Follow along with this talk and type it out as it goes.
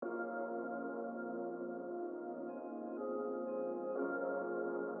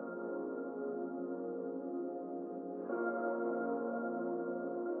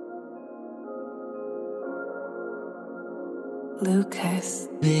Lucas.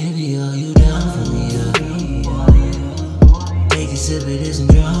 Baby, are you down for me? Take a sip of this and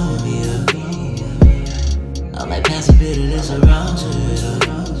drown me. I might pass a bit of this around to you.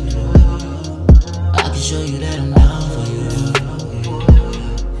 I can show you that I'm down for you.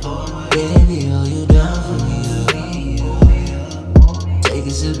 Baby, are you down for me? Take a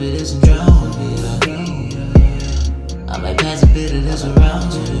sip of this and drown me. I might pass a bit of this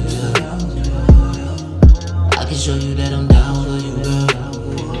around to you. I can show you that I'm down for you, girl.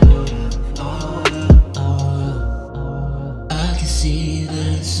 I can see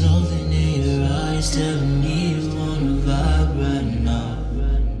there's something in your eyes telling me you wanna vibe right now.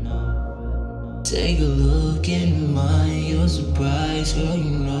 Take a look in mine, you're surprised, girl,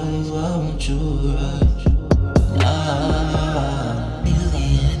 you know I want you right now. Feel the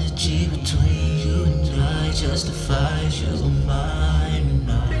energy between you and I justifies you and mine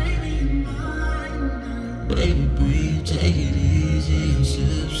now. Baby, breathe, take it easy and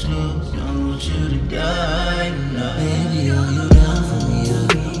slip slow. Don't want you to die now. Baby, are you down for me?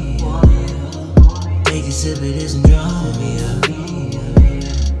 Take a sip of this and drown me.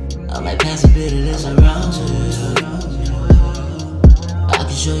 I might pass a bit of this around to you. I can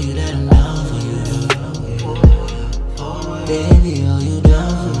show you that I'm down for you. Baby, are you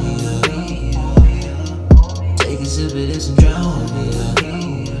down for me? Take a sip of this and drown me.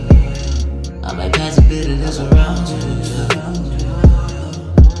 I might pass a bit of this around to you.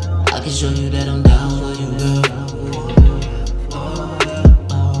 I can show you that I'm down.